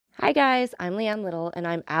Hi guys, I'm Leanne Little and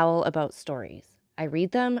I'm owl about stories. I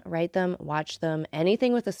read them, write them, watch them,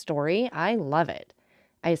 anything with a story, I love it.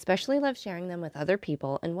 I especially love sharing them with other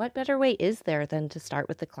people, and what better way is there than to start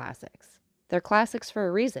with the classics? They're classics for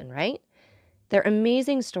a reason, right? They're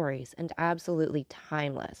amazing stories and absolutely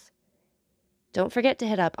timeless. Don't forget to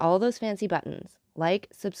hit up all those fancy buttons like,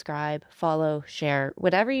 subscribe, follow, share,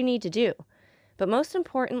 whatever you need to do. But most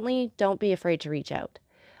importantly, don't be afraid to reach out.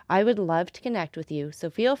 I would love to connect with you, so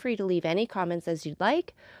feel free to leave any comments as you'd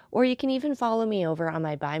like, or you can even follow me over on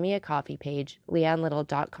my Buy Me a Coffee page,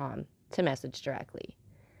 leannelittle.com, to message directly.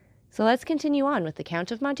 So let's continue on with The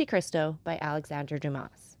Count of Monte Cristo by Alexandre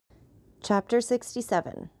Dumas. Chapter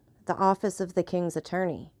 67. The Office of the King's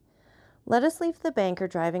Attorney. Let us leave the banker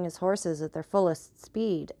driving his horses at their fullest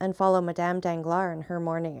speed and follow Madame Danglars in her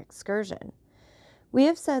morning excursion. We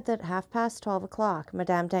have said that 12:30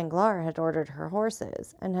 Madame Danglars had ordered her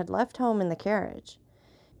horses and had left home in the carriage.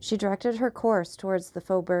 She directed her course towards the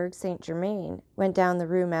Faubourg Saint-Germain, went down the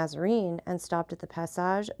Rue Mazarine, and stopped at the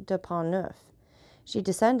Passage de Pont-Neuf. She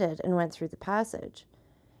descended and went through the passage.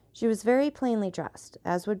 She was very plainly dressed,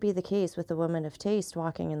 as would be the case with a woman of taste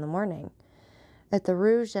walking in the morning. At the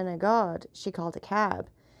Rue Guénégaud she called a cab,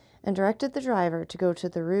 and directed the driver to go to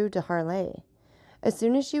the Rue de Harlay. As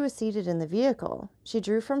soon as she was seated in the vehicle, she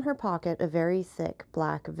drew from her pocket a very thick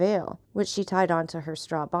black veil, which she tied onto her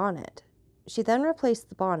straw bonnet. She then replaced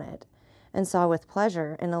the bonnet, and saw with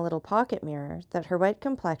pleasure in a little pocket mirror that her white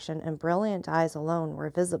complexion and brilliant eyes alone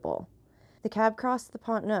were visible. The cab crossed the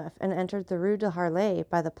Pont Neuf and entered the Rue de Harlay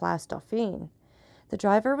by the Place Dauphine. The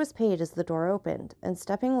driver was paid as the door opened, and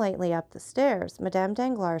stepping lightly up the stairs, Madame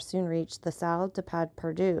Danglars soon reached the Salle de Pas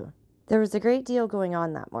Perdu. There was a great deal going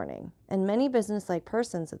on that morning, and many businesslike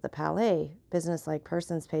persons at the Palais. Businesslike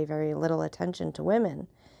persons pay very little attention to women,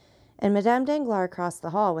 and Madame Danglars crossed the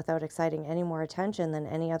hall without exciting any more attention than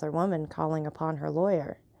any other woman calling upon her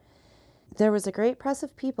lawyer. There was a great press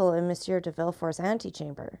of people in Monsieur de Villefort's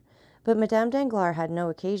antechamber, but Madame Danglars had no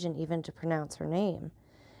occasion even to pronounce her name.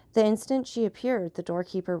 The instant she appeared, the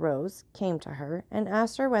doorkeeper rose, came to her, and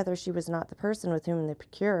asked her whether she was not the person with whom the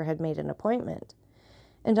procureur had made an appointment.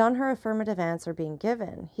 And on her affirmative answer being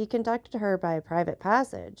given, he conducted her by a private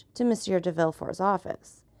passage to Monsieur de Villefort's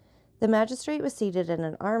office. The magistrate was seated in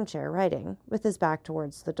an armchair writing, with his back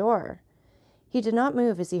towards the door. He did not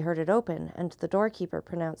move as he heard it open, and the doorkeeper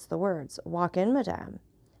pronounced the words, "Walk in, madame,"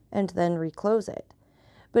 and then reclose it.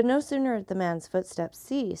 But no sooner had the man's footsteps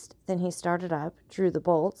ceased than he started up, drew the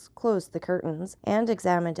bolts, closed the curtains, and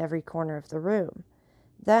examined every corner of the room.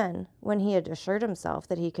 Then, when he had assured himself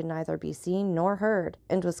that he could neither be seen nor heard,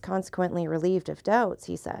 and was consequently relieved of doubts,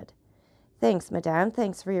 he said, "Thanks, madame,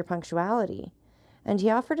 thanks for your punctuality," and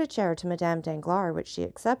he offered a chair to Madame Danglars, which she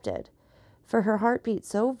accepted, for her heart beat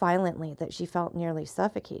so violently that she felt nearly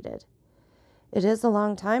suffocated. "It is a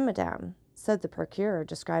long time, madame," said the procureur,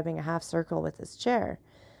 describing a half-circle with his chair,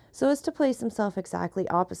 so as to place himself exactly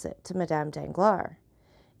opposite to Madame Danglars.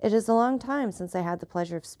 "It is a long time since I had the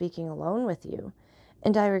pleasure of speaking alone with you,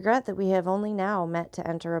 and I regret that we have only now met to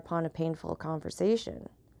enter upon a painful conversation."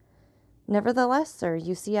 "Nevertheless, sir,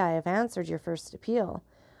 you see I have answered your first appeal,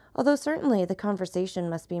 although certainly the conversation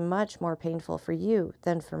must be much more painful for you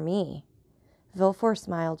than for me." Villefort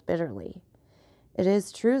smiled bitterly. "It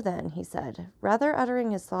is true, then," he said, rather uttering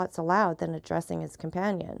his thoughts aloud than addressing his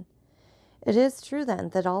companion. "It is true, then,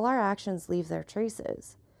 that all our actions leave their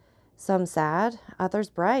traces, some sad, others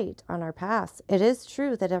bright, on our paths. It is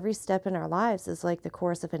true that every step in our lives is like the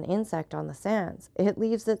course of an insect on the sands. It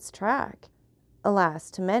leaves its track. Alas,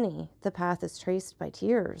 to many, the path is traced by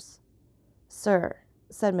tears." "Sir,"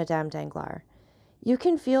 said Madame Danglars, "you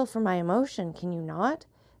can feel for my emotion, can you not?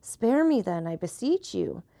 Spare me, then, I beseech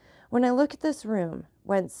you. When I look at this room,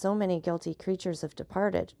 whence so many guilty creatures have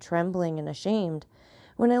departed, trembling and ashamed,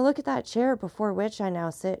 when I look at that chair before which I now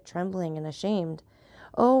sit, trembling and ashamed,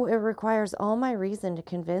 oh, it requires all my reason to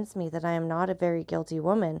convince me that I am not a very guilty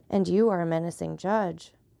woman, and you are a menacing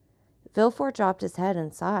judge." Villefort dropped his head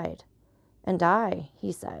and sighed. "And I,"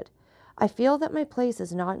 he said, "I feel that my place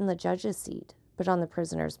is not in the judge's seat, but on the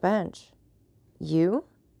prisoner's bench." "You?"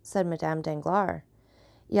 said Madame Danglars.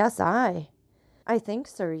 "Yes, I." "I think,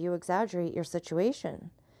 sir, you exaggerate your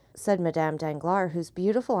situation," said Madame Danglars, whose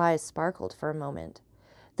beautiful eyes sparkled for a moment.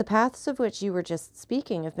 "The paths of which you were just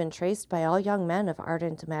speaking have been traced by all young men of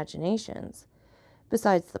ardent imaginations.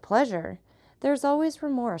 Besides the pleasure, there is always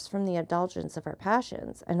remorse from the indulgence of our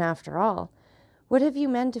passions, and after all, what have you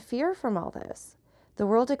men to fear from all this? The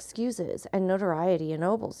world excuses, and notoriety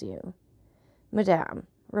ennobles you." "Madame,"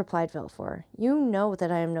 replied Villefort, "you know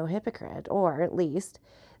that I am no hypocrite, or, at least,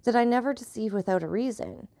 that I never deceive without a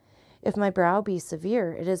reason. If my brow be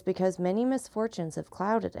severe, it is because many misfortunes have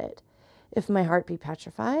clouded it. If my heart be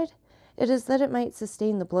petrified, it is that it might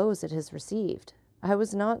sustain the blows it has received. I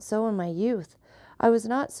was not so in my youth. I was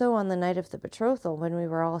not so on the night of the betrothal, when we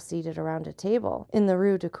were all seated around a table in the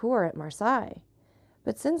Rue de Cour at Marseilles.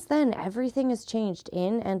 But since then everything has changed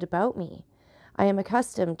in and about me. I am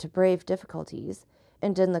accustomed to brave difficulties,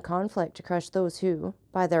 and in the conflict to crush those who,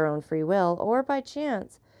 by their own free will or by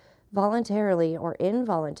chance, voluntarily or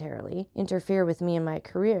involuntarily, interfere with me in my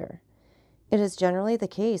career. It is generally the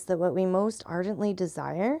case that what we most ardently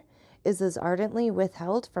desire is as ardently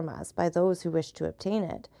withheld from us by those who wish to obtain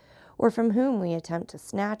it, or from whom we attempt to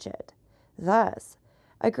snatch it. Thus,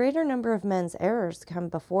 a greater number of men's errors come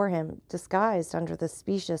before him disguised under the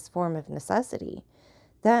specious form of necessity.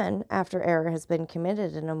 Then, after error has been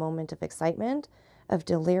committed in a moment of excitement, of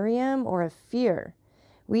delirium, or of fear,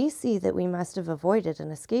 we see that we must have avoided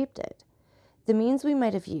and escaped it. The means we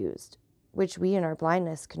might have used, which we in our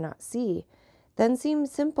blindness could not see, then seem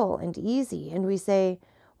simple and easy, and we say,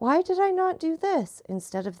 "Why did I not do this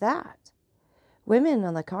instead of that?" Women,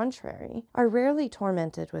 on the contrary, are rarely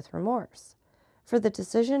tormented with remorse, for the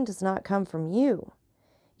decision does not come from you.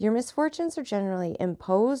 Your misfortunes are generally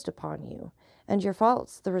imposed upon you, and your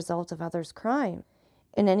faults the result of others' crime.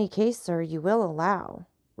 In any case, sir, you will allow,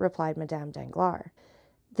 replied Madame Danglars,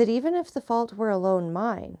 that even if the fault were alone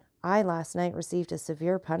mine, I last night received a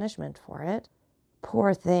severe punishment for it.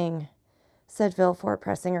 Poor thing, said Villefort,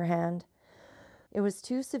 pressing her hand. It was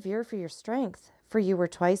too severe for your strength, for you were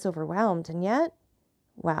twice overwhelmed, and yet,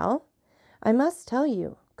 well, I must tell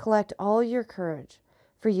you, collect all your courage,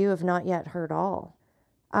 for you have not yet heard all.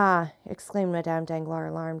 Ah, exclaimed Madame Danglars,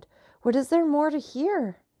 alarmed, what is there more to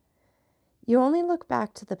hear? You only look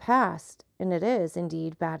back to the past, and it is,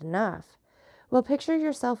 indeed, bad enough. Well, picture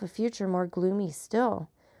yourself a future more gloomy still,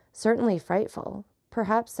 certainly frightful,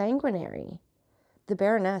 perhaps sanguinary. The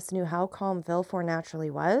Baroness knew how calm Villefort naturally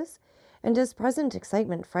was, and his present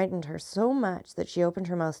excitement frightened her so much that she opened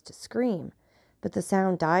her mouth to scream, but the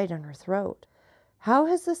sound died in her throat. How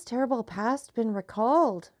has this terrible past been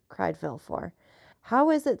recalled? Cried Villefort.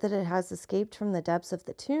 How is it that it has escaped from the depths of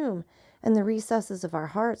the tomb and the recesses of our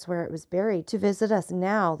hearts where it was buried, to visit us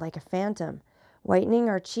now like a phantom, whitening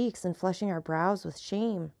our cheeks and flushing our brows with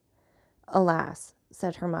shame? Alas,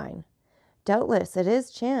 said Hermine, doubtless it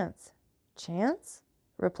is chance. Chance?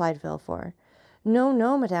 Replied Villefort. No,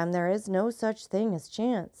 no, madame, there is no such thing as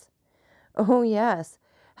chance. Oh, yes.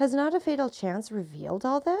 Has not a fatal chance revealed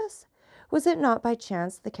all this? Was it not by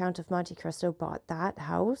chance the Count of Monte Cristo bought that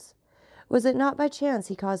house? Was it not by chance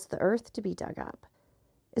he caused the earth to be dug up?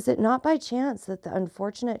 Is it not by chance that the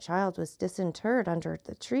unfortunate child was disinterred under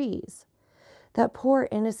the trees? That poor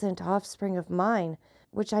innocent offspring of mine,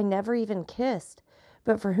 which I never even kissed,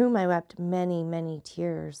 but for whom I wept many, many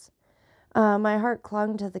tears. My heart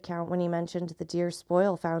clung to the Count when he mentioned the dear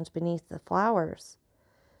spoil found beneath the flowers.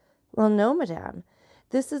 Well, no, madame,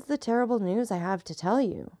 this is the terrible news I have to tell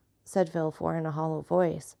you, said Villefort in a hollow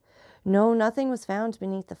voice. No, nothing was found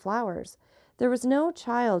beneath the flowers. There was no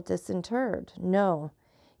child disinterred. No,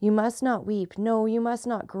 you must not weep. No, you must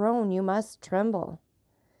not groan. You must tremble.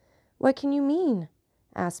 What can you mean?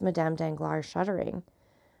 Asked Madame Danglars, shuddering.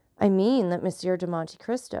 I mean that Monsieur de Monte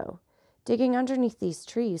Cristo, digging underneath these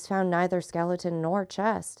trees, found neither skeleton nor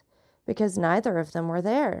chest, because neither of them were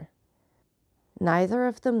there. Neither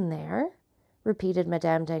of them there? Repeated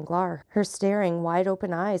Madame Danglars, her staring,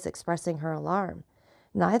 wide-open eyes expressing her alarm.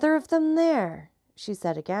 Neither of them there, she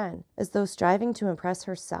said again, as though striving to impress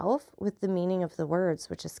herself with the meaning of the words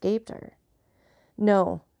which escaped her.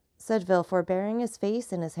 No, said Villefort, burying his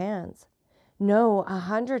face in his hands. No,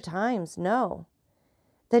 100 times no.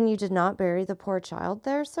 Then you did not bury the poor child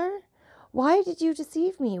there, sir? Why did you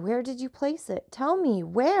deceive me? Where did you place it? Tell me,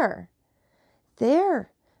 where?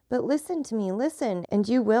 There. But listen to me, listen, and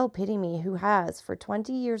you will pity me, who has, for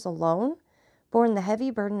 20 years alone, borne the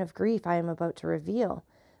heavy burden of grief I am about to reveal,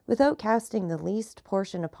 without casting the least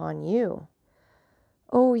portion upon you.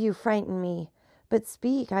 Oh, you frighten me, but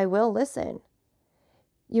speak, I will listen.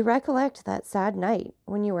 You recollect that sad night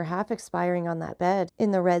when you were half expiring on that bed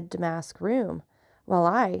in the red damask room, while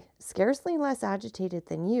I, scarcely less agitated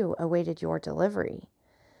than you, awaited your delivery.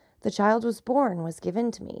 The child was born, was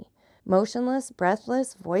given to me, motionless,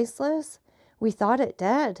 breathless, voiceless. We thought it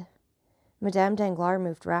dead. Madame Danglars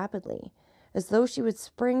moved rapidly, as though she would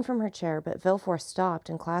spring from her chair, but Villefort stopped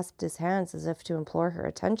and clasped his hands as if to implore her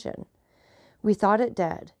attention. We thought it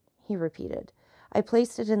dead, he repeated. I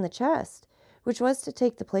placed it in the chest, which was to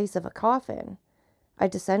take the place of a coffin. I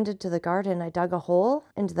descended to the garden, I dug a hole,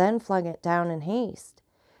 and then flung it down in haste.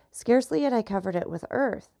 Scarcely had I covered it with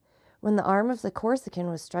earth, when the arm of the Corsican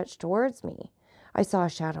was stretched towards me. I saw a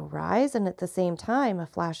shadow rise, and at the same time a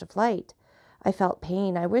flash of light. I felt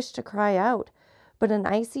pain. I wished to cry out, but an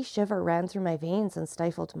icy shiver ran through my veins and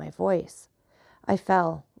stifled my voice. I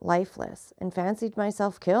fell, lifeless, and fancied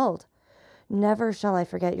myself killed. Never shall I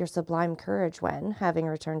forget your sublime courage when, having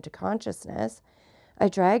returned to consciousness, I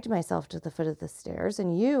dragged myself to the foot of the stairs,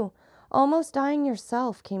 and you, almost dying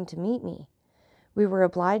yourself, came to meet me. We were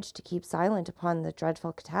obliged to keep silent upon the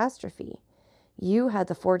dreadful catastrophe. You had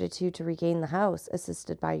the fortitude to regain the house,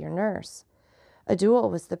 assisted by your nurse. A duel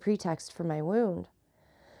was the pretext for my wound.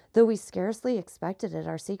 Though we scarcely expected it,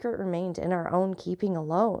 our secret remained in our own keeping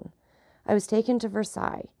alone. I was taken to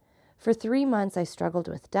Versailles. For 3 months I struggled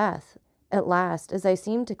with death. At last, as I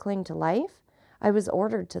seemed to cling to life, I was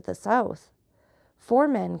ordered to the south. 4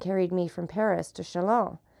 men carried me from Paris to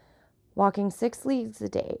Chalons, walking 6 leagues a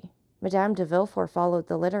day. Madame de Villefort followed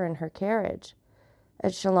the litter in her carriage.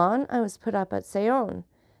 At Chalons, I was put up at Saône.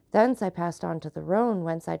 Thence I passed on to the Rhône,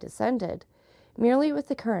 whence I descended, merely with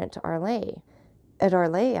the current to Arles. At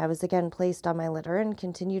Arles, I was again placed on my litter and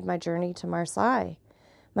continued my journey to Marseille.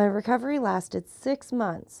 My recovery lasted 6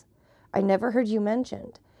 months. I never heard you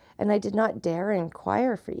mentioned, and I did not dare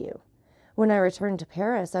inquire for you. When I returned to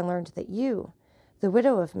Paris, I learned that you, the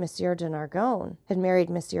widow of Monsieur de Nargonne, had married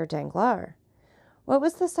Monsieur Danglars. What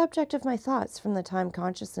was the subject of my thoughts from the time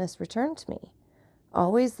consciousness returned to me?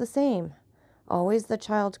 Always the same. Always the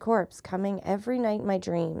child corpse coming every night in my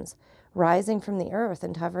dreams, rising from the earth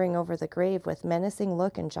and hovering over the grave with menacing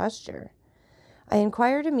look and gesture. I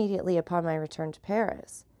inquired immediately upon my return to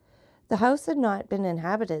Paris. The house had not been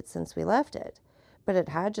inhabited since we left it, but it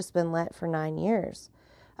had just been let for 9 years.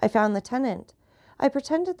 I found the tenant. I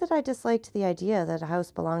pretended that I disliked the idea that a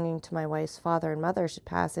house belonging to my wife's father and mother should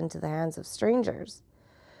pass into the hands of strangers.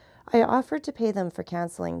 I offered to pay them for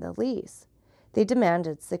canceling the lease. They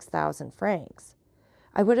demanded 6,000 francs.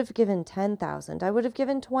 I would have given 10,000. I would have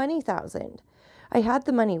given 20,000. I had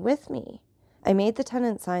the money with me. I made the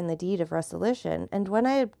tenant sign the deed of resolution, and when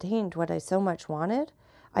I obtained what I so much wanted,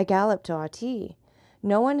 I galloped to Auteuil.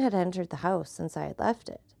 No one had entered the house since I had left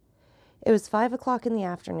it. It was 5 o'clock in the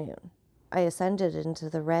afternoon. I ascended into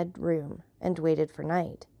the Red Room and waited for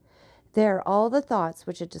night. There, all the thoughts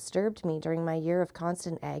which had disturbed me during my year of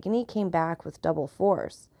constant agony came back with double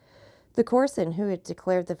force. The Corsican who had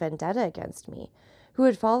declared the vendetta against me, who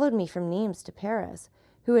had followed me from Nimes to Paris,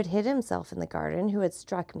 who had hid himself in the garden, who had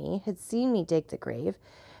struck me, had seen me dig the grave,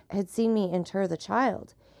 had seen me inter the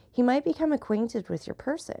child, he might become acquainted with your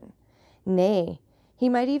person. Nay, he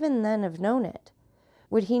might even then have known it.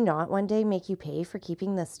 Would he not one day make you pay for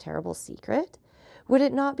keeping this terrible secret? Would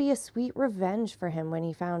it not be a sweet revenge for him when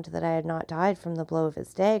he found that I had not died from the blow of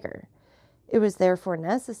his dagger? It was therefore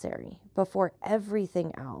necessary, before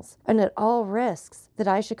everything else, and at all risks, that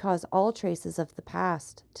I should cause all traces of the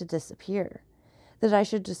past to disappear, that I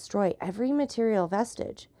should destroy every material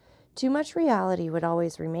vestige. Too much reality would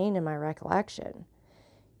always remain in my recollection.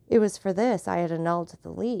 It was for this I had annulled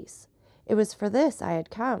the lease. It was for this I had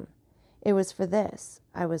come. It was for this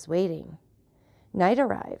I was waiting. Night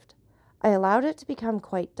arrived. I allowed it to become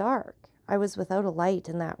quite dark. I was without a light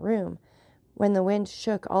in that room when the wind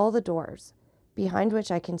shook all the doors, behind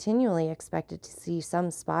which I continually expected to see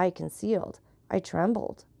some spy concealed. I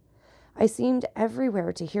trembled. I seemed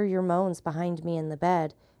everywhere to hear your moans behind me in the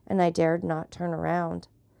bed, and I dared not turn around.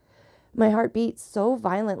 My heart beat so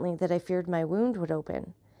violently that I feared my wound would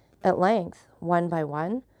open. At length, one by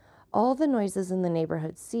one, all the noises in the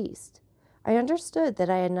neighborhood ceased. I understood that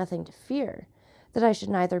I had nothing to fear, that I should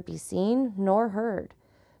neither be seen nor heard,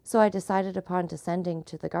 so I decided upon descending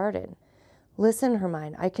to the garden. Listen,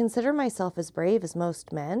 Hermine, I consider myself as brave as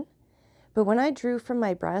most men, but when I drew from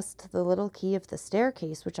my breast the little key of the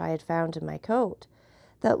staircase which I had found in my coat,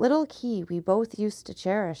 that little key we both used to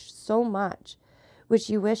cherish so much, which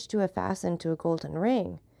you wished to have fastened to a golden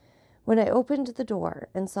ring, when I opened the door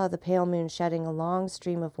and saw the pale moon shedding a long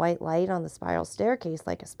stream of white light on the spiral staircase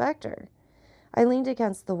like a spectre, I leaned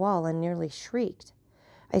against the wall and nearly shrieked.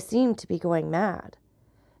 I seemed to be going mad.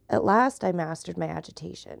 At last I mastered my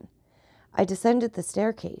agitation. I descended the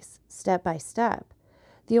staircase, step by step.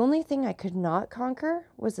 The only thing I could not conquer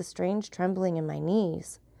was a strange trembling in my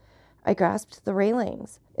knees. I grasped the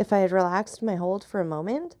railings. If I had relaxed my hold for a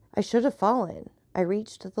moment, I should have fallen. I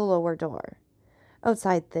reached the lower door.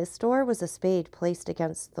 Outside this door was a spade placed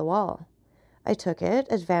against the wall. I took it,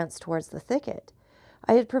 advanced towards the thicket.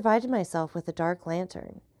 I had provided myself with a dark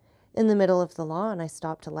lantern. In the middle of the lawn, I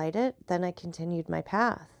stopped to light it, then I continued my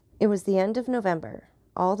path. It was the end of November.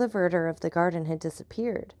 All the verdure of the garden had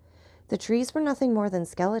disappeared. The trees were nothing more than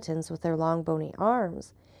skeletons with their long bony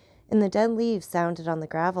arms, and the dead leaves sounded on the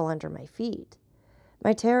gravel under my feet.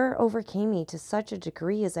 My terror overcame me to such a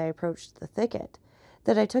degree as I approached the thicket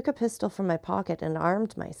that I took a pistol from my pocket and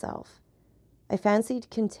armed myself. I fancied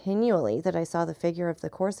continually that I saw the figure of the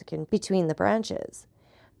Corsican between the branches.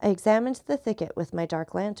 I examined the thicket with my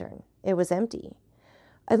dark lantern. It was empty.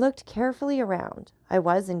 I looked carefully around. I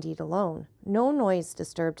was indeed alone. No noise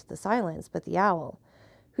disturbed the silence but the owl,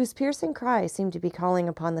 whose piercing cry seemed to be calling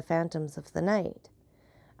upon the phantoms of the night.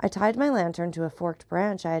 I tied my lantern to a forked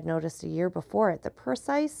branch I had noticed a year before at the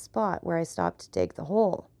precise spot where I stopped to dig the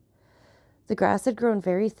hole. The grass had grown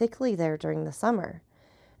very thickly there during the summer,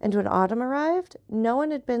 and when autumn arrived, no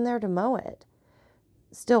one had been there to mow it.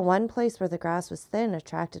 Still, one place where the grass was thin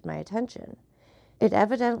attracted my attention. It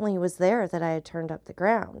evidently was there that I had turned up the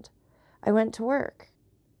ground. I went to work.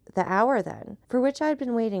 The hour, then, for which I had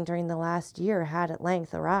been waiting during the last year had at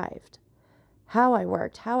length arrived. How I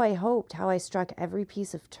worked, how I hoped, how I struck every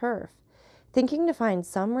piece of turf, thinking to find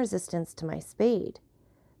some resistance to my spade.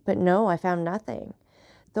 But no, I found nothing,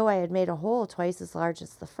 though I had made a hole twice as large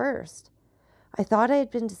as the first. I thought I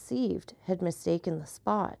had been deceived, had mistaken the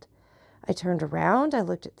spot. I turned around, I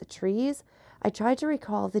looked at the trees, I tried to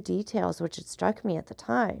recall the details which had struck me at the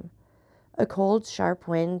time. A cold, sharp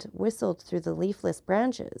wind whistled through the leafless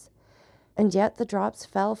branches, and yet the drops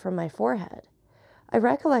fell from my forehead. I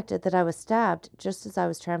recollected that I was stabbed just as I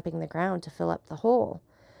was tramping the ground to fill up the hole.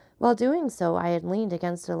 While doing so, I had leaned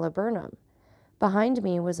against a laburnum. Behind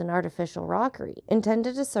me was an artificial rockery,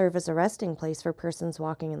 intended to serve as a resting place for persons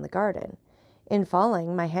walking in the garden. In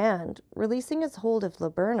falling, my hand, releasing its hold of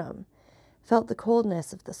laburnum, felt the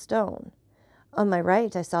coldness of the stone. On my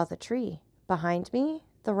right, I saw the tree. Behind me,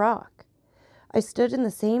 the rock. I stood in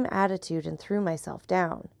the same attitude and threw myself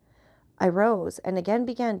down. I rose and again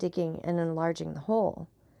began digging and enlarging the hole.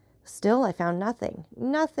 Still, I found nothing.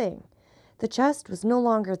 Nothing. The chest was no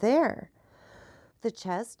longer there. The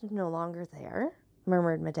chest no longer there?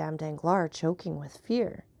 Murmured Madame Danglars, choking with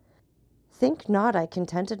fear. Think not I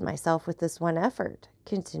contented myself with this one effort,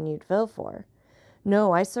 continued Villefort.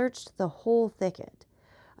 No, I searched the whole thicket.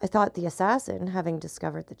 I thought the assassin, having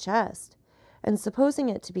discovered the chest, and supposing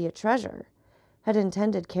it to be a treasure, had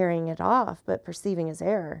intended carrying it off, but perceiving his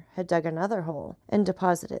error, had dug another hole, and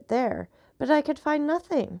deposited it there, but I could find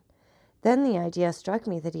nothing. Then the idea struck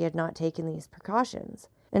me that he had not taken these precautions,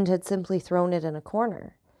 and had simply thrown it in a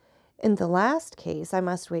corner. In the last case, I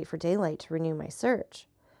must wait for daylight to renew my search.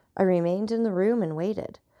 I remained in the room and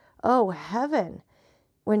waited. Oh, heaven!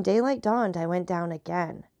 When daylight dawned, I went down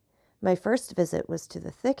again. My first visit was to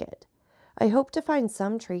the thicket. I hoped to find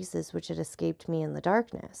some traces which had escaped me in the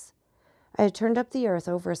darkness. I had turned up the earth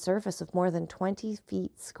over a surface of more than 20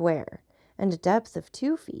 feet square, and a depth of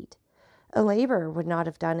 2 feet. A labor would not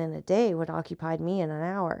have done in a day what occupied me in an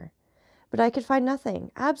hour. But I could find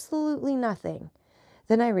nothing, absolutely nothing.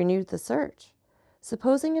 Then I renewed the search.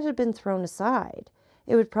 Supposing it had been thrown aside,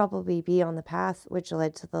 it would probably be on the path which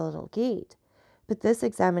led to the little gate. But this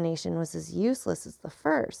examination was as useless as the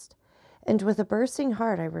first, and with a bursting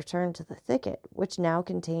heart I returned to the thicket, which now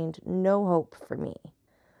contained no hope for me.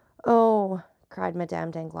 Oh, cried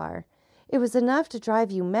Madame Danglars, it was enough to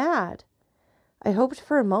drive you mad. I hoped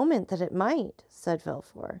for a moment that it might, said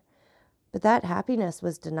Villefort, but that happiness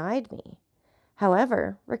was denied me.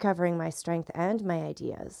 However, recovering my strength and my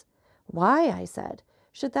ideas, why, I said,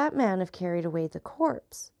 should that man have carried away the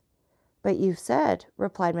corpse? But you said,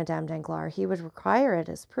 replied Madame Danglars, he would require it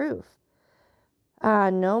as proof.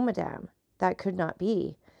 Ah, no, madame, that could not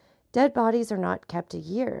be. Dead bodies are not kept a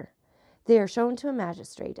year. They are shown to a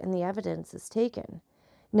magistrate, and the evidence is taken.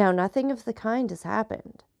 Now nothing of the kind has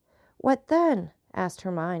happened. What then? Asked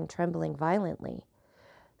her mind, trembling violently.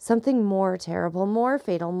 Something more terrible, more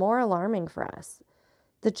fatal, more alarming for us.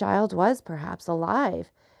 The child was, perhaps,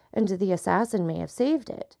 alive, and the assassin may have saved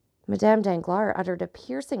it. Madame Danglars uttered a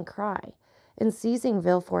piercing cry, and seizing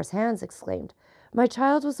Villefort's hands, exclaimed, My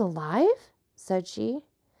child was alive? Said she.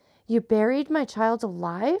 You buried my child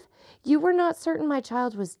alive? You were not certain my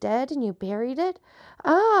child was dead, and you buried it?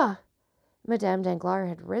 Ah! Madame Danglars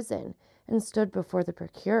had risen, and stood before the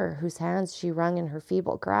procureur, whose hands she wrung in her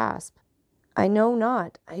feeble grasp. I know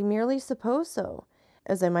not. I merely suppose so,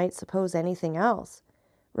 as I might suppose anything else,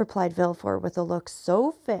 replied Villefort with a look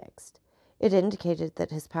so fixed it indicated that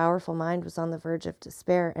his powerful mind was on the verge of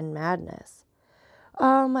despair and madness.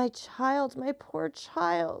 Ah, my child, my poor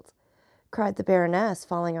child, cried the baroness,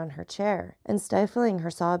 falling on her chair, and stifling her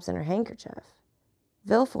sobs in her handkerchief.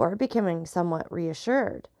 Villefort, becoming somewhat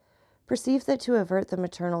reassured, perceived that to avert the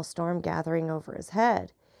maternal storm gathering over his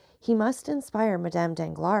head, he must inspire Madame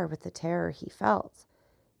Danglars with the terror he felt.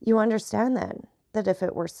 You understand, then, that if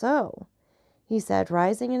it were so, he said,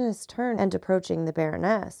 rising in his turn and approaching the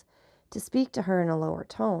Baroness, to speak to her in a lower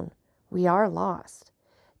tone. "We are lost.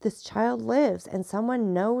 This child lives, and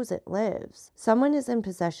someone knows it lives. Someone is in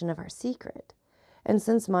possession of our secret. And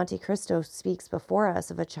since Monte Cristo speaks before us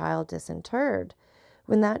of a child disinterred,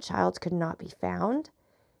 when that child could not be found,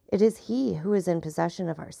 it is he who is in possession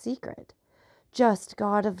of our secret." "Just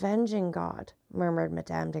God, avenging God," murmured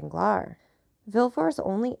Madame Danglars. Villefort's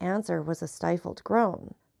only answer was a stifled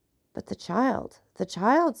groan. "But the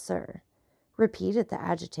child, sir," repeated the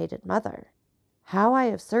agitated mother. "How I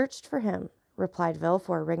have searched for him," replied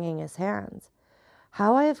Villefort, wringing his hands.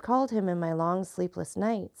 "How I have called him in my long sleepless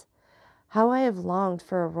nights. How I have longed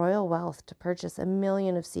for a royal wealth to purchase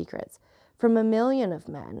 1,000,000 of secrets from 1,000,000 of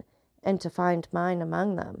men, and to find mine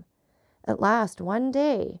among them. At last, one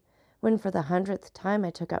day, when for the 100th time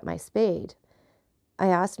I took up my spade, I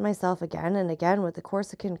asked myself again and again what the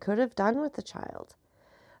Corsican could have done with the child.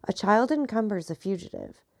 A child encumbers a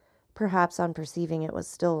fugitive. Perhaps on perceiving it was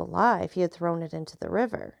still alive, he had thrown it into the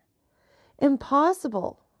river."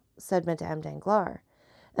 "Impossible," said Madame Danglars.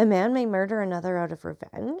 "A man may murder another out of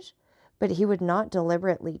revenge, but he would not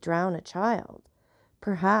deliberately drown a child."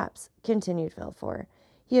 "Perhaps," continued Villefort,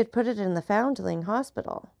 "he had put it in the Foundling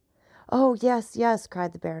Hospital." "Oh, yes, yes,"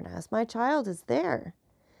 cried the Baroness, "my child is there."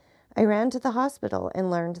 I ran to the hospital and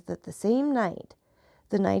learned that the same night,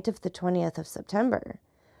 the night of the 20th of September,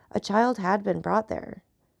 a child had been brought there,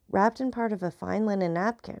 wrapped in part of a fine linen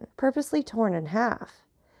napkin, purposely torn in half.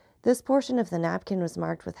 This portion of the napkin was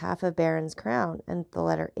marked with half a baron's crown and the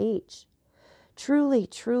letter H. "Truly,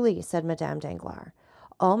 truly," said Madame Danglars,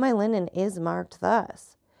 "all my linen is marked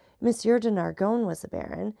thus. Monsieur de Nargonne was a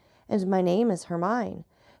baron, and my name is Hermine.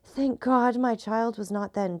 Thank God, my child was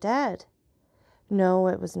not then dead." "No,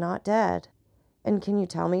 it was not dead. And can you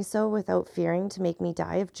tell me so without fearing to make me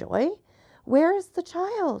die of joy? Where is the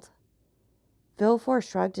child?" Villefort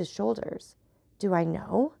shrugged his shoulders. "Do I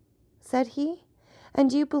know?" said he. "And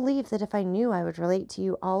do you believe that if I knew I would relate to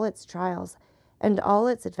you all its trials and all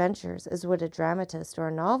its adventures as would a dramatist or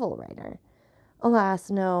a novel writer? Alas,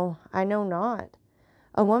 no, I know not.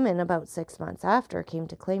 A woman, about 6 months after, came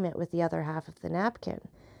to claim it with the other half of the napkin.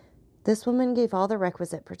 This woman gave all the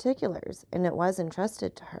requisite particulars, and it was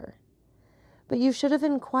entrusted to her." "But you should have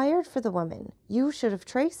inquired for the woman. You should have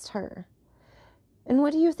traced her." "And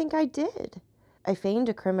what do you think I did? I feigned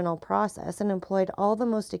a criminal process and employed all the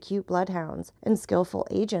most acute bloodhounds and skillful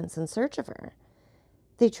agents in search of her.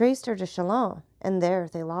 They traced her to Chalons, and there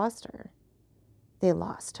they lost her." "They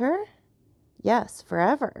lost her?" "Yes,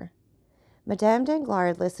 forever." Madame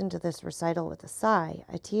Danglars listened to this recital with a sigh,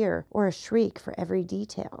 a tear, or a shriek for every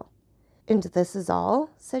detail. "And this is all?"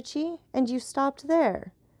 said she. "And you stopped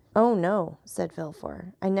there?" "Oh, no," said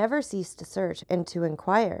Villefort. "I never ceased to search and to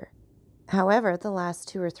inquire. However, the last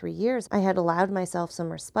 2 or 3 years I had allowed myself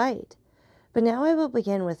some respite. But now I will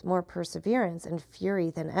begin with more perseverance and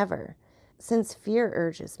fury than ever, since fear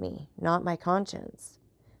urges me, not my conscience."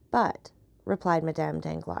 "But," replied Madame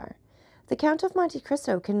Danglars, "the Count of Monte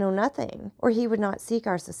Cristo can know nothing, or he would not seek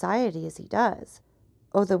our society as he does."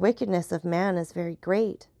 "Oh, the wickedness of man is very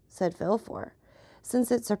great," said Villefort,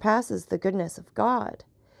 "since it surpasses the goodness of God.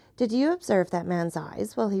 Did you observe that man's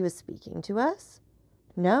eyes while he was speaking to us?"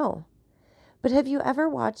 "No." "But have you ever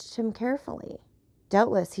watched him carefully?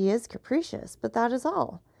 Doubtless he is capricious, but that is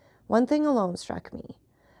all. One thing alone struck me.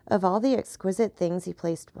 Of all the exquisite things he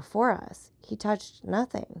placed before us, he touched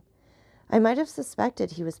nothing. I might have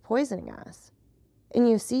suspected he was poisoning us. And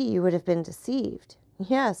you see, you would have been deceived.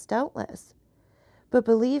 Yes, doubtless. But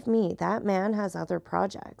believe me, that man has other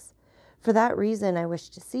projects. For that reason I wish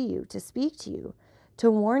to see you, to speak to you,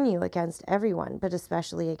 to warn you against everyone, but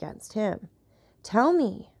especially against him." "Tell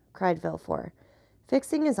me," cried Villefort,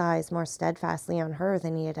 fixing his eyes more steadfastly on her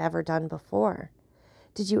than he had ever done before.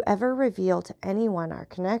 "Did you ever reveal to anyone our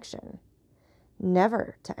connection?"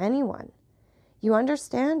 "Never to anyone." "You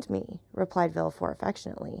understand me," replied Villefort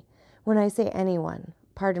affectionately. "When I say anyone,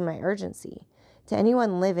 pardon my urgency, to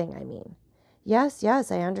anyone living, I mean." "Yes,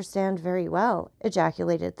 yes, I understand very well,"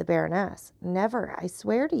 ejaculated the Baroness. "Never, I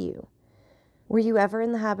swear to you." "Were you ever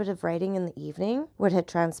in the habit of writing in the evening what had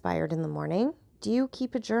transpired in the morning? Do you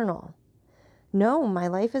keep a journal?" "No, my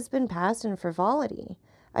life has been passed in frivolity.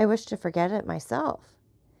 I wish to forget it myself."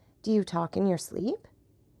 "Do you talk in your sleep?"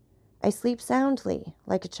 "I sleep soundly,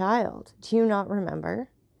 like a child. Do you not remember?"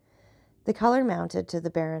 The color mounted to the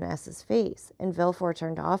Baroness's face, and Villefort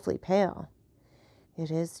turned awfully pale. "It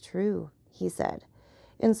is true," he said,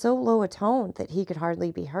 in so low a tone that he could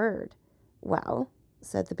hardly be heard. "Well?"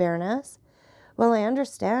 said the Baroness. "Well, I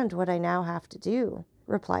understand what I now have to do,"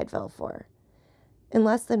 replied Villefort. In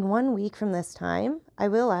less than 1 week from this time, I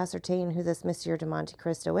will ascertain who this Monsieur de Monte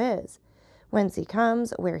Cristo is, whence he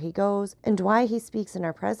comes, where he goes, and why he speaks in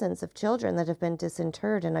our presence of children that have been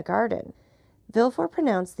disinterred in a garden." Villefort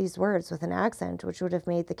pronounced these words with an accent which would have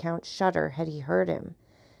made the count shudder had he heard him.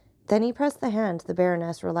 Then he pressed the hand the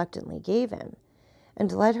Baroness reluctantly gave him, and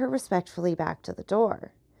led her respectfully back to the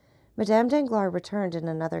door. Madame Danglars returned in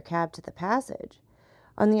another cab to the passage,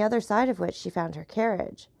 on the other side of which she found her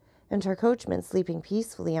carriage, and her coachman sleeping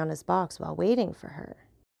peacefully on his box while waiting for her.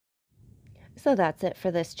 So that's it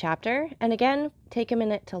for this chapter. And again, take a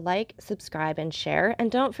minute to like, subscribe, and share. And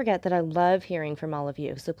don't forget that I love hearing from all of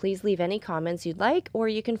you. So please leave any comments you'd like, or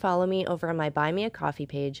you can follow me over on my Buy Me a Coffee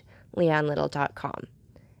page, leannelittle.com.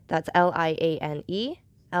 That's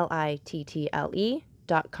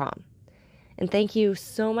LIANELITTLE.com. And thank you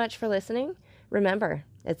so much for listening. Remember,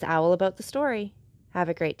 it's Owl about the story. Have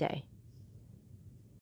a great day.